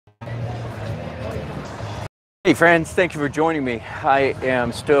Hey friends, thank you for joining me. I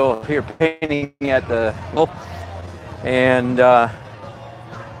am still here painting at the and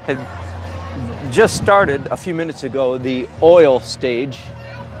had just started a few minutes ago the oil stage.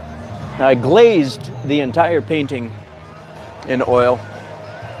 I glazed the entire painting in oil.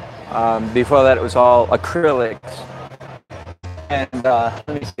 Before that it was all acrylics. And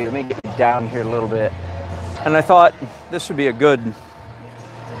let me get down here a little bit. And I thought this would be a good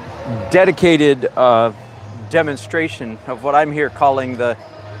dedicated demonstration of what I'm here calling the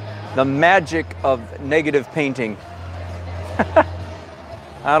magic of negative painting.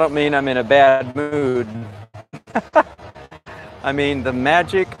 I don't mean I'm in a bad mood. I mean the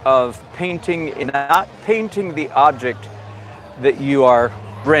magic of painting, not painting the object that you are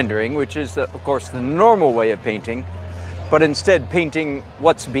rendering, which is of course the normal way of painting, but instead painting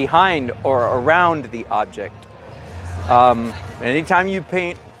what's behind or around the object. Anytime you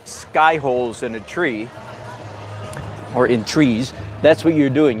paint sky holes in a tree, or in trees, that's what you're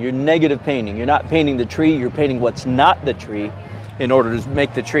doing. You're negative painting. You're not painting the tree, you're painting what's not the tree in order to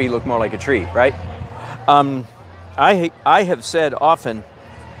make the tree look more like a tree, right? I have said often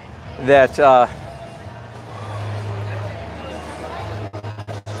that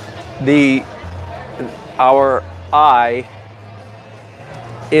our eye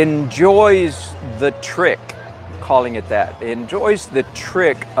enjoys the trick, calling it that, enjoys the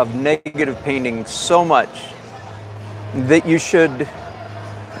trick of negative painting so much that you should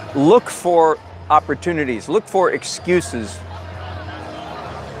look for opportunities, look for excuses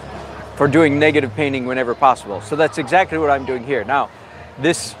for doing negative painting whenever possible. So that's exactly what I'm doing here. Now,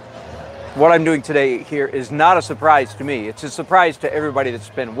 what I'm doing today here is not a surprise to me. It's a surprise to everybody that's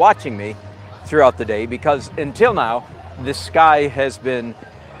been watching me throughout the day, because until now, the sky has been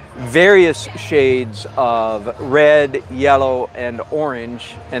various shades of red, yellow, and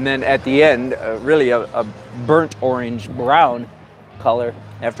orange, and then at the end, really a burnt orange brown color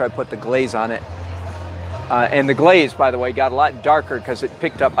after I put the glaze on it. And the glaze, by the way, got a lot darker because it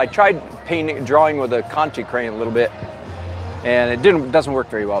picked up. I tried drawing with a Conti crayon a little bit, and it doesn't work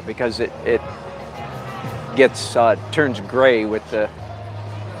very well because it turns gray with the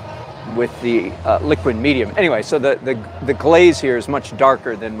liquid medium. Anyway, so the glaze here is much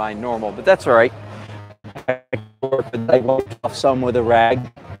darker than my normal, but that's all right. I wiped off some with a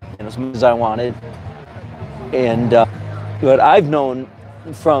rag, and as much as I wanted. And but I've known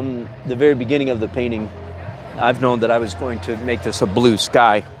from the very beginning of the painting, I've known that I was going to make this a blue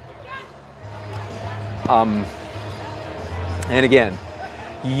sky. And again,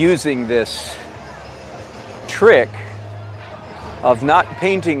 using this trick of not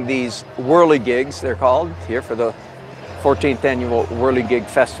painting these whirligigs, they're called here for the 14th annual Whirligig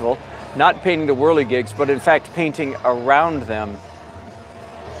Festival, not painting the whirligigs, but in fact painting around them.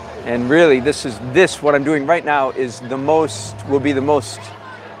 And really, what I'm doing right now will be the most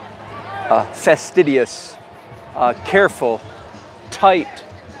fastidious, careful, tight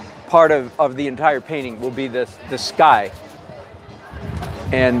part of the entire painting will be the sky.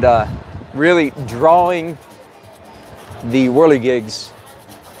 And really drawing the whirligigs,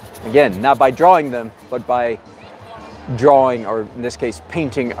 again, not by drawing them, but by drawing, or in this case,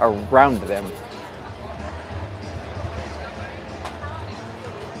 painting around them.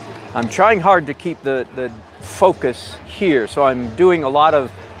 I'm trying hard to keep the focus here, so I'm doing a lot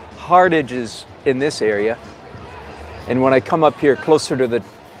of hard edges in this area. And when I come up here closer to the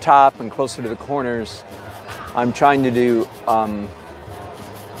top and closer to the corners, I'm trying to do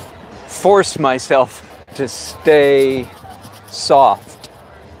force myself to stay soft,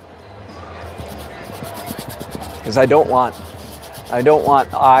 because I don't want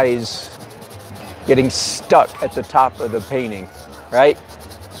eyes getting stuck at the top of the painting, right?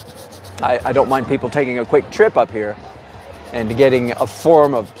 I don't mind people taking a quick trip up here and getting a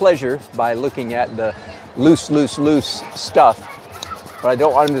form of pleasure by looking at the loose stuff, but I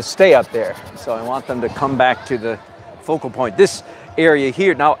don't want them to stay up there. So I want them to come back to the focal point. This area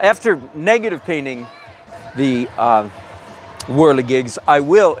here. Now, after negative painting the whirligigs, I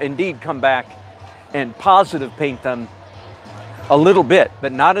will indeed come back and positive paint them a little bit,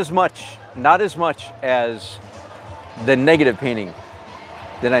 but not as much as the negative painting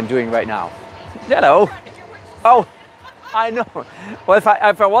that I'm doing right now. Hello. Oh, I know. Well, if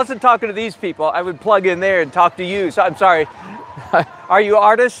I wasn't talking to these people, I would plug in there and talk to you. So I'm sorry. Are you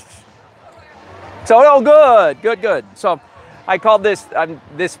artists? So, oh, good. So I called this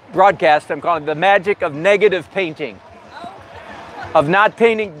broadcast, I'm calling it the magic of negative painting. Of not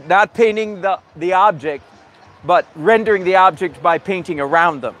painting the object, but rendering the object by painting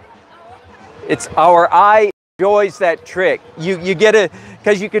around them. It's our eye enjoys that trick. You get it,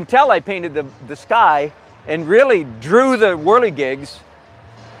 because you can tell I painted the sky and really drew the whirligigs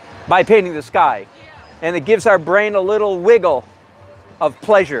by painting the sky. And it gives our brain a little wiggle of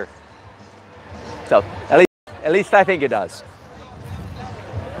pleasure. So at least I think it does.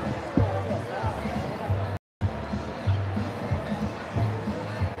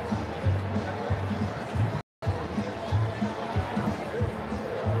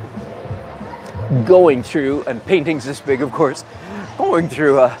 Going through, and painting's this big, of course, going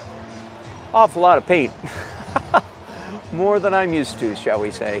through an awful lot of paint. More than I'm used to, shall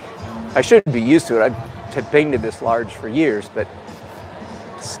we say. I should be used to it. I've painted this large for years, but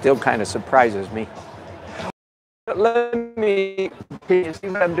it still kind of surprises me. Let me, can you see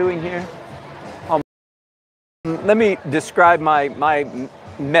what I'm doing here? Let me describe my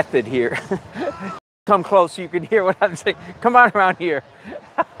method here. Come close so you can hear what I'm saying. Come on around here.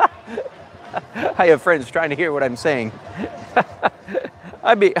 I have friends trying to hear what I'm saying.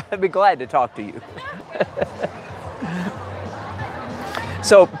 I'd be glad to talk to you.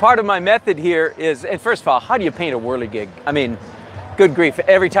 So part of my method here is, and first of all, how do you paint a whirligig? I mean, good grief,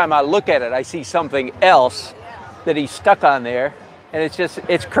 every time I look at it, I see something else that he's stuck on there, and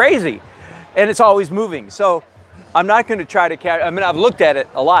it's crazy, and it's always moving. So I'm not going to try to capture, I mean, I've looked at it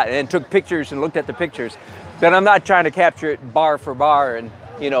a lot and took pictures and looked at the pictures, but I'm not trying to capture it bar for bar and,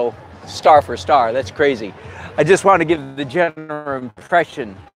 you know, star for star. That's crazy. I just want to give the general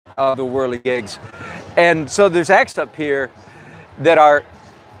impression of the whirligigs. And so there's acts up here that are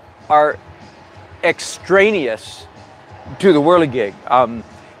extraneous to the whirligig.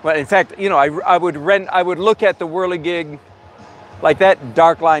 Well, in fact, you know, I would look at the whirligig like that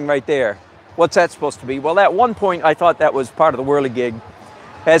dark line right there. What's that supposed to be? Well, at one point I thought that was part of the whirligig.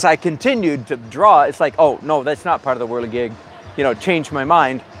 As I continued to draw, it's like, oh no, that's not part of the whirligig. You know, changed my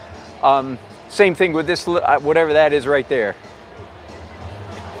mind. Same thing with this, whatever that is right there.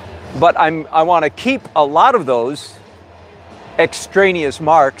 But I want to keep a lot of those extraneous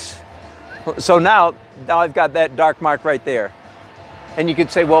marks. So now I've got that dark mark right there. And you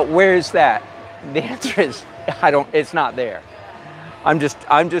could say, well, where is that? The answer is, it's not there. I'm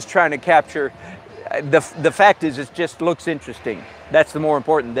just trying to capture, the fact is, it just looks interesting. That's the more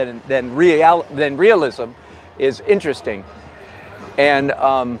important than realism is interesting. And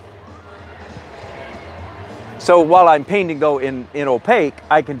so while I'm painting though in opaque,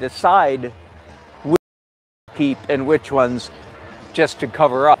 I can decide which to keep and which ones just to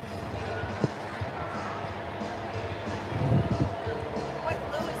cover up. What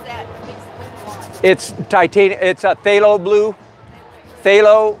blue is that? It's titanium. It's a phthalo blue.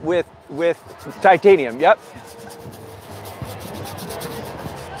 Phthalo with titanium. Yep.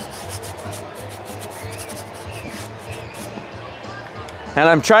 And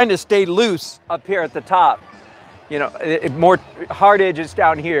I'm trying to stay loose up here at the top. You know, more hard edges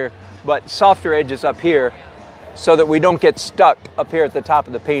down here, but softer edges up here, so that we don't get stuck up here at the top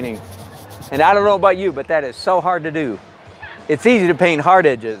of the painting. And I don't know about you, but that is so hard to do. It's easy to paint hard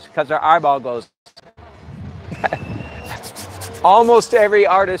edges because our eyeball goes. Almost every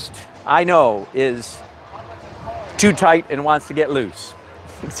artist I know is too tight and wants to get loose.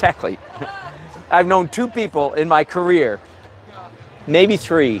 Exactly. I've known 2 people in my career, maybe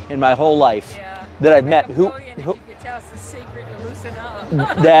 3 in my whole life, that I've met who you could tell us the secret to loosen up.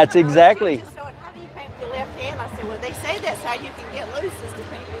 That's exactly. So how do you paint with your left hand? I said, well, they say that's how you can get loose, is to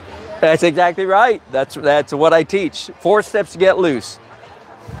paint with your left. That's exactly right. That's what I teach. 4 steps to get loose.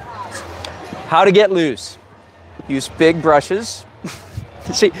 How to get loose. Use big brushes.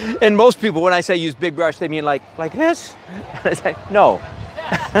 See, and most people, when I say use big brush, they mean like this. I say, no.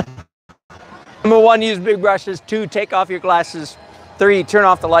 Number 1, use big brushes. 2, take off your glasses. 3, turn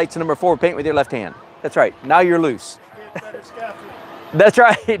off the lights. And number 4, paint with your left hand. That's right. Now you're loose. That's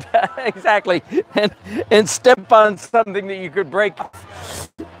right. Exactly. And step on something that you could break.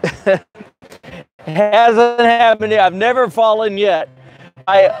 Hasn't happened. I've never fallen yet.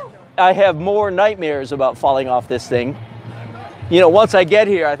 I have more nightmares about falling off this thing. You know, once I get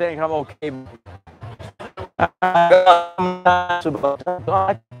here, I think I'm okay.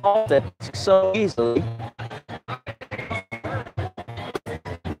 I fall it so easily.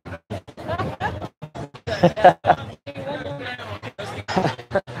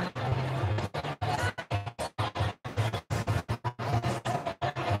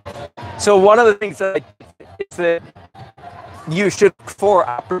 So one of the things that is that you should look for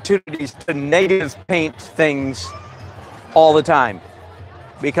opportunities to negative paint things all the time,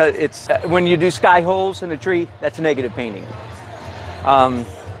 because it's when you do sky holes in a tree, that's negative painting.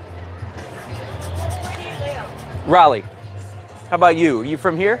 Raleigh, how about you? Are you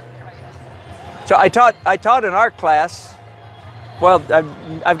from here? So I taught an art class. Well,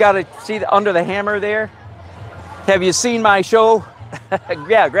 I've got to see under the hammer there. Have you seen my show?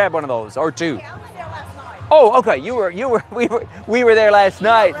 Yeah, grab one of those or two. Yeah, I was there last night. Oh, okay. We were there last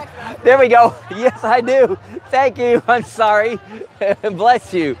night. There we go. Yes, I do. Thank you. I'm sorry.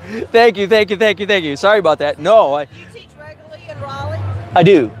 Bless you. Thank you. Sorry about that. No, Do you teach regularly in Raleigh? I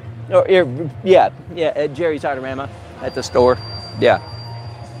do. Or, yeah, at Jerry's Autorama at the store. Yeah.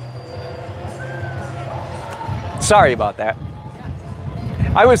 Sorry about that.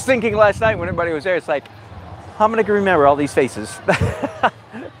 I was thinking last night when everybody was there, it's like, how am I going to remember all these faces?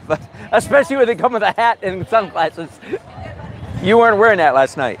 But especially when they come with a hat and sunglasses. You weren't wearing that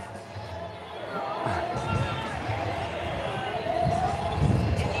last night.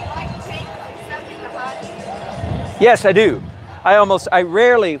 Yes, I do. I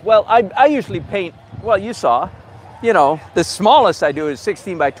rarely, well, I usually paint, well, you saw, you know, the smallest I do is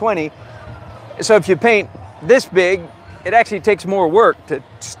 16 by 20. So if you paint this big, it actually takes more work to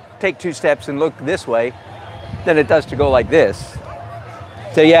take 2 steps and look this way than it does to go like this.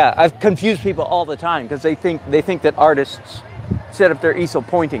 So yeah, I've confused people all the time because they think that artists set up their easel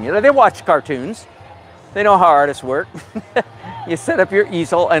pointing. You know, they watch cartoons. They know how artists work. You set up your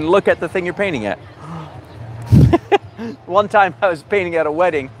easel and look at the thing you're painting at. One time I was painting at a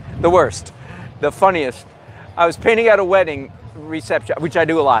wedding, the worst, the funniest. I was painting at a wedding reception, which I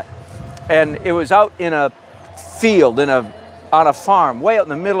do a lot. And it was out in a field, on a farm, way out in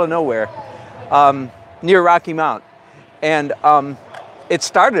the middle of nowhere, near Rocky Mount. And the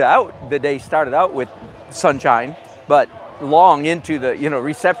day started out with sunshine, but long into the,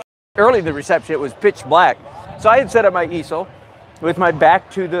 reception, early in the reception, it was pitch black. So I had set up my easel with my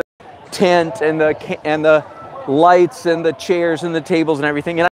back to the tent and the lights and the chairs and the tables and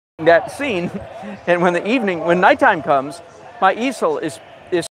everything. And I that scene, and when nighttime comes, my easel is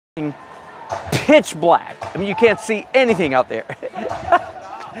pitch black. I mean, you can't see anything out there.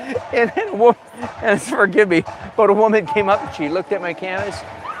 and forgive me, but a woman came up and she looked at my canvas.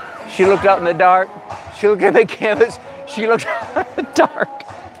 She looked out in the dark. She looked at the canvas. She looked out in the dark.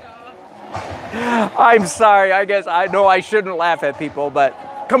 I'm sorry. I guess I know I shouldn't laugh at people, but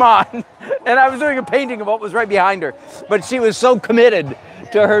come on. And I was doing a painting of what was right behind her. But she was so committed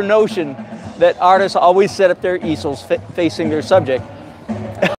to her notion that artists always set up their easels facing their subject.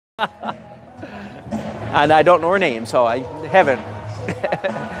 And I don't know her name, so I haven't.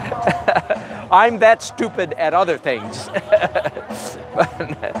 I'm that stupid at other things.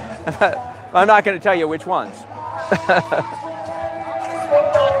 I'm not going to tell you which ones.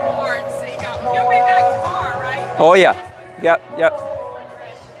 Oh yeah.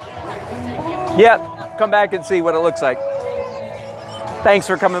 Yep. Come back and see what it looks like. Thanks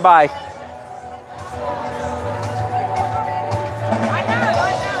for coming by.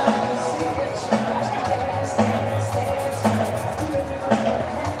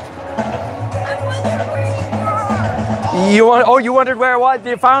 You wondered where I was?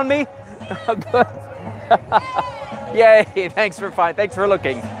 You found me? Yay, thanks for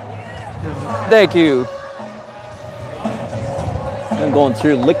looking. Thank you. I'm going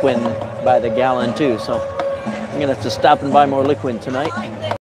through liquid by the gallon too, so I'm gonna have to stop and buy more liquid tonight.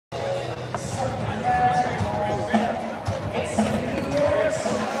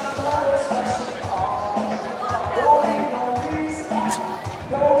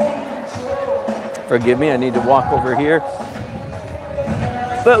 Forgive me, I need to walk over here.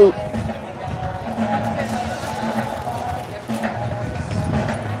 Boo!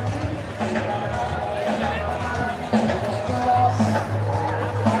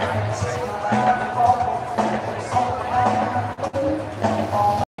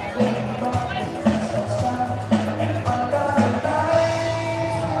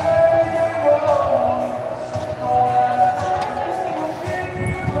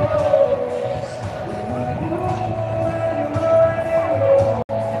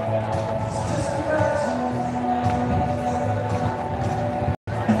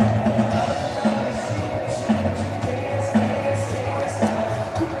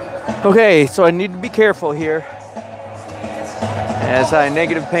 Okay, so I need to be careful here as I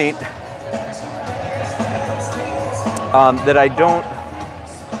negative paint that I don't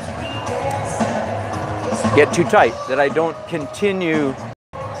get too tight, that I don't continue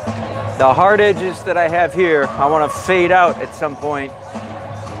the hard edges that I have here. I want to fade out at some point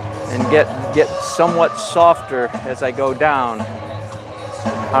and get somewhat softer as I go down.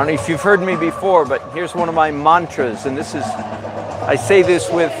 I don't know if you've heard me before, but here's one of my mantras, and this is, I say this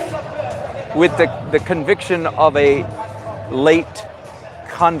with the conviction of a late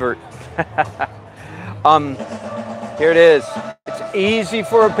convert. Here it is. It's easy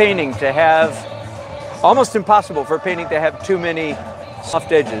for a painting to have, almost impossible for a painting to have too many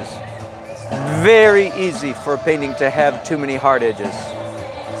soft edges. very easy for a painting to have too many hard edges.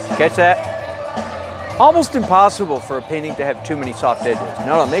 Catch that? Almost impossible for a painting to have too many soft edges.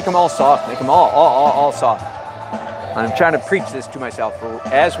 No, make them all soft. Make them all soft. I'm trying to preach this to myself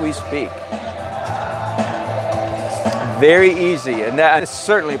as we speak. Very easy, and that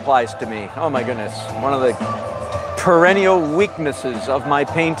certainly applies to me. Oh my goodness. One of the perennial weaknesses of my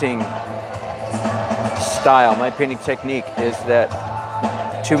painting style, my painting technique, is that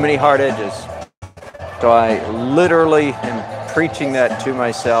too many hard edges. So I literally am preaching that to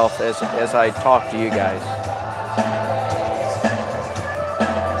myself as I talk to you guys.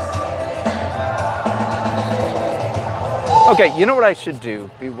 Okay, you know what I should do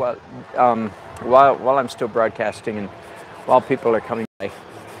while I'm still broadcasting and while people are coming by?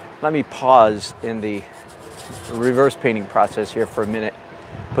 Let me pause in the reverse painting process here for a minute.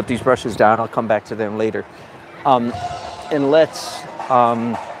 Put these brushes down. I'll come back to them later. And let's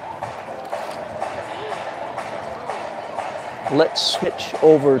switch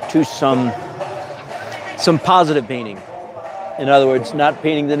over to some positive painting. In other words, not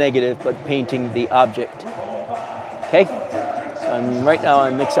painting the negative, but painting the object. Okay? So right now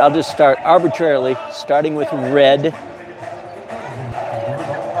I'm mixing. I'll just start arbitrarily, starting with red.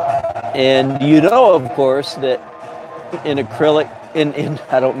 And you know, of course, that in acrylic,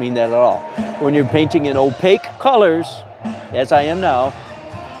 I don't mean that at all. When you're painting in opaque colors, as I am now,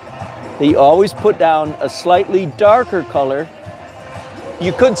 you always put down a slightly darker color.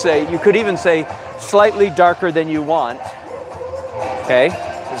 You could even say slightly darker than you want. Okay?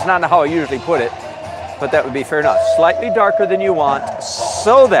 It's not how I usually put it, but that would be fair enough. Slightly darker than you want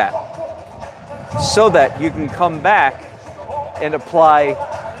so that you can come back and apply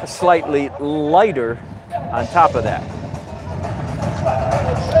a slightly lighter on top of that.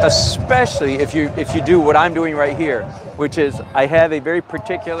 Especially if you do what I'm doing right here, which is I have a very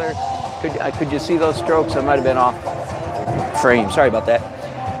particular, could you see those strokes? I might have been off frame, sorry about that.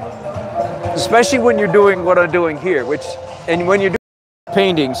 Especially when you're doing what I'm doing here, and when you're doing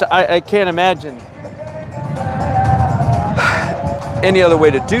paintings, I can't imagine any other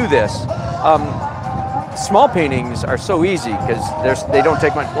way to do this. Small paintings are so easy because they don't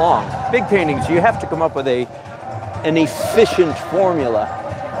take much long. Big paintings, you have to come up with an efficient formula,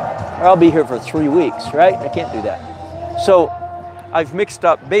 or I'll be here for 3 weeks, right? I can't do that. So I've mixed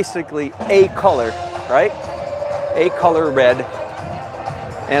up basically a color, right? A color red,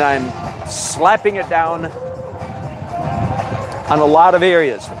 and I'm slapping it down on a lot of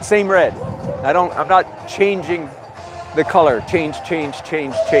areas. Same red. I'm not changing the color. Change.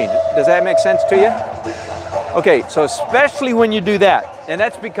 Does that make sense to you? Okay, so especially when you do that, and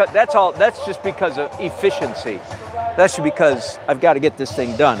that's just because of efficiency. That's because I've got to get this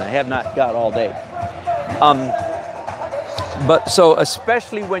thing done. I have not got all day. But so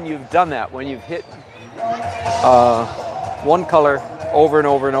especially when you've done that, when you've hit one color over and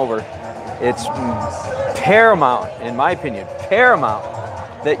over and over, it's paramount, in my opinion,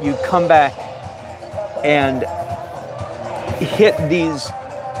 that you come back and hit these,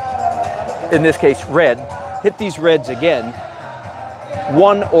 in this case red, hit these reds again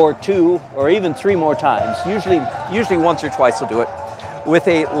 1 or 2 or even 3 more times. Usually once or twice I'll do it with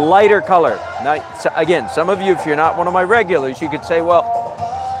a lighter color. Now, again, some of you, if you're not one of my regulars, you could say, well,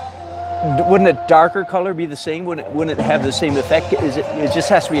 wouldn't a darker color be the same? Wouldn't it have the same effect? It just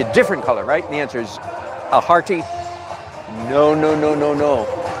has to be a different color, right? And the answer is a hearty no.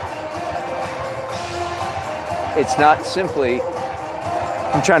 It's not simply,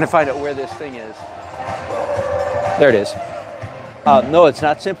 I'm trying to find out where this thing is. There it is. No, it's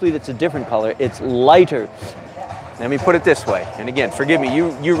not simply that it's a different color, it's lighter. Let me put it this way, and again, forgive me,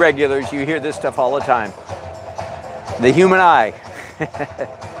 you regulars, you hear this stuff all the time. The human eye.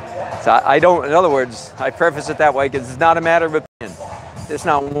 So I don't, in other words, I preface it that way because it's not a matter of opinion. It's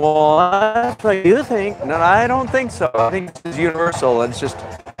not, well, that's what you think. No, I don't think so. I think this is universal. It's just,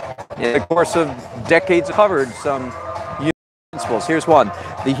 in the course of decades, covered some principles. Here's one.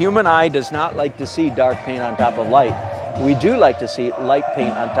 The human eye does not like to see dark paint on top of light. We do like to see light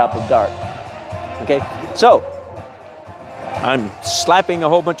paint on top of dark. Okay, so I'm slapping a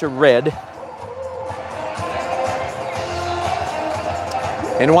whole bunch of red.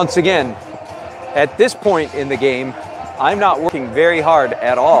 And once again, at this point in the game, I'm not working very hard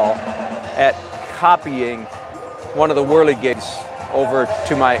at all at copying one of the whirligigs over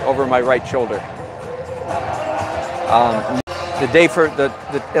my right shoulder.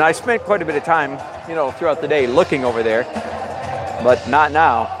 And I spent quite a bit of time, throughout the day looking over there, but not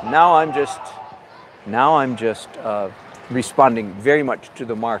now. Now I'm just responding very much to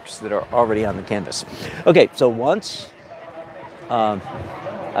the marks that are already on the canvas. Okay, so once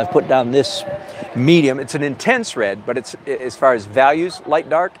I've put down this medium. It's an intense red, but it's, as far as values, light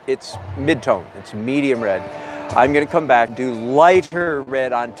dark, it's mid-tone. It's medium red. I'm gonna come back, do lighter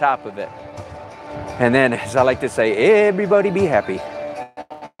red on top of it. And then, as I like to say, everybody be happy.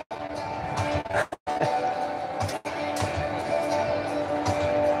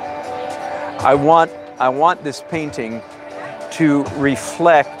 I want this painting to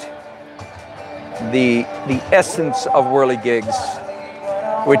reflect the essence of Whirligigs,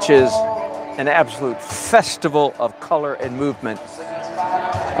 which is an absolute festival of color and movement,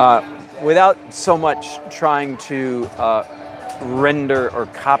 without so much trying to render or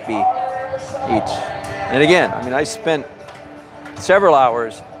copy each. And again, I mean, I spent several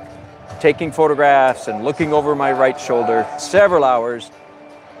hours taking photographs and looking over my right shoulder, several hours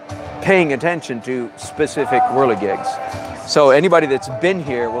paying attention to specific Whirligigs. So anybody that's been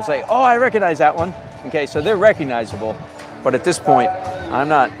here will say, oh, I recognize that one. Okay, so they're recognizable. But at this point, I'm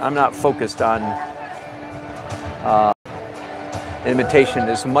not focused on imitation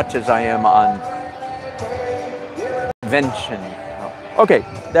as much as I am on invention. Okay,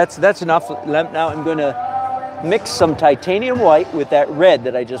 that's enough. Now I'm going to mix some titanium white with that red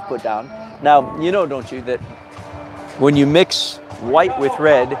that I just put down. Now, you know, don't you, that when you mix white with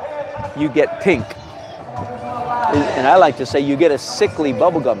red, you get pink. And I like to say you get a sickly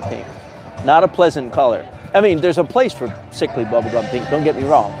bubblegum pink, not a pleasant color. I mean, there's a place for sickly bubblegum pink, don't get me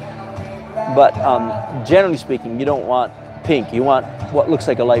wrong. But generally speaking, you don't want pink. You want what looks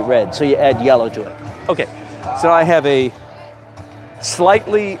like a light red, so you add yellow to it. Okay, so I have a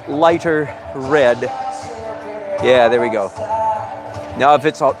slightly lighter red. Yeah, there we go. Now, if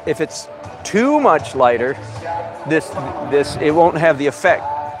it's too much lighter, this it won't have the effect.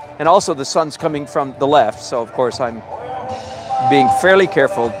 And also the sun's coming from the left, so of course I'm being fairly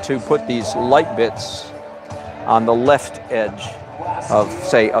careful to put these light bits on the left edge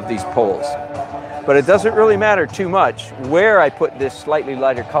of these poles. But it doesn't really matter too much where I put this slightly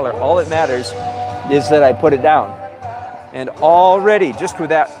lighter color. All that matters is that I put it down. And already, just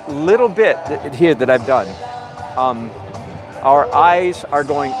with that little bit here that I've done, our eyes are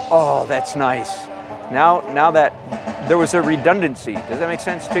going, oh, that's nice. Now that there was a redundancy, does that make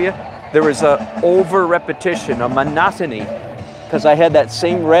sense to you? There was a over repetition, a monotony, because I had that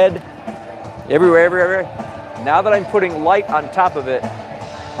same red everywhere. Now that I'm putting light on top of it,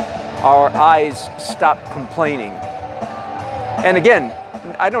 our eyes stop complaining. And again,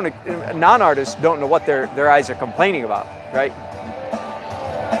 non-artists don't know what their eyes are complaining about, right?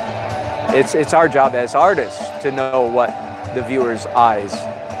 It's our job as artists to know what the viewer's eyes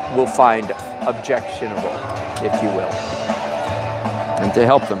will find objectionable, if you will, and to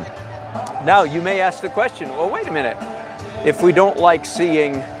help them. Now, you may ask the question, well, wait a minute. If we don't like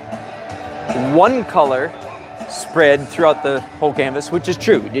seeing one color spread throughout the whole canvas, which is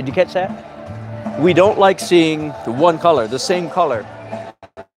true, did you catch that? We don't like seeing the one color, the same color,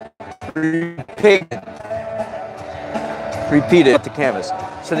 repeated at the canvas.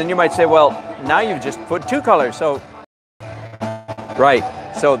 So then you might say, well, now you've just put two colors, so, right.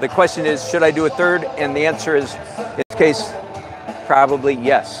 So the question is, should I do a third? And the answer is, in this case, probably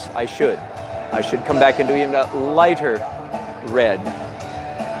yes, I should. I should come back and do even a lighter red.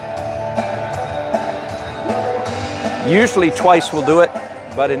 Usually twice will do it,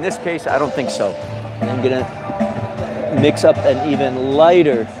 but in this case, I don't think so. I'm gonna mix up an even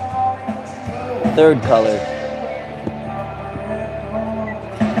lighter third color,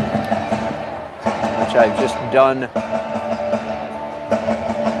 which I've just done.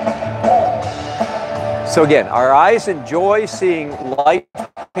 So again, our eyes enjoy seeing light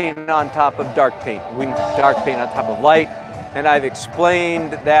paint on top of dark paint, dark paint on top of light, and I've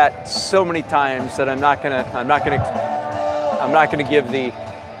explained that so many times that I'm not gonna give the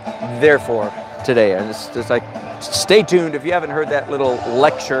therefore today. And it's just like, stay tuned. If you haven't heard that little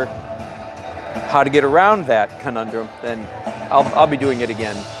lecture, how to get around that conundrum, then I'll be doing it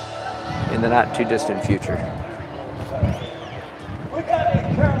again in the not too distant future.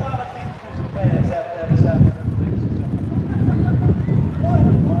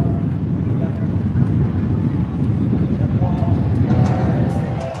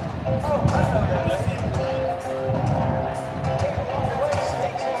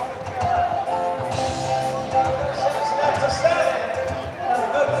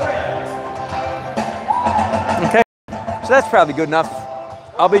 So that's probably good enough.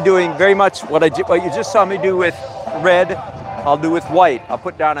 I'll be doing very much what you just saw me do with red, I'll do with white. I'll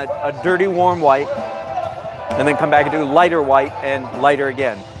put down a dirty warm white and then come back and do lighter white and lighter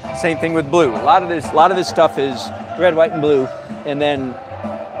again. Same thing with blue. A lot of this stuff is red, white, and blue, and then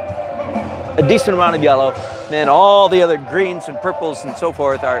a decent amount of yellow, then all the other greens and purples and so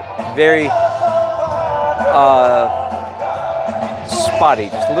forth are very spotty,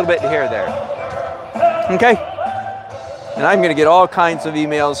 just a little bit here or there. Okay? And I'm gonna get all kinds of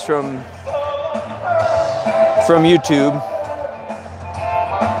emails from YouTube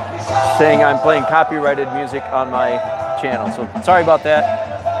saying I'm playing copyrighted music on my channel. So sorry about that.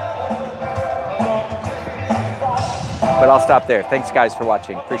 But I'll stop there. Thanks guys for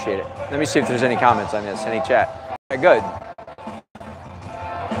watching. Appreciate it. Let me see if there's any comments on this, any chat. Good.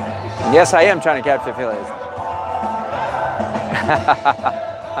 Yes, I am trying to capture affiliates.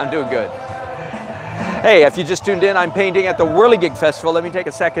 I'm doing good. Hey, if you just tuned in, I'm painting at the Whirligig Festival. Let me take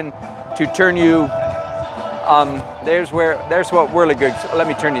a second to turn you. There's what Whirligig. Let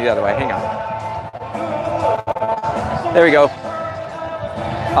me turn you the other way. Hang on. There we go.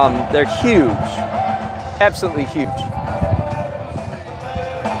 They're huge, absolutely huge.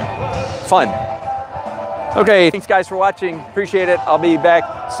 Fun. Okay, thanks guys for watching. Appreciate it. I'll be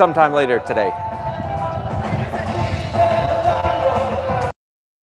back sometime later today.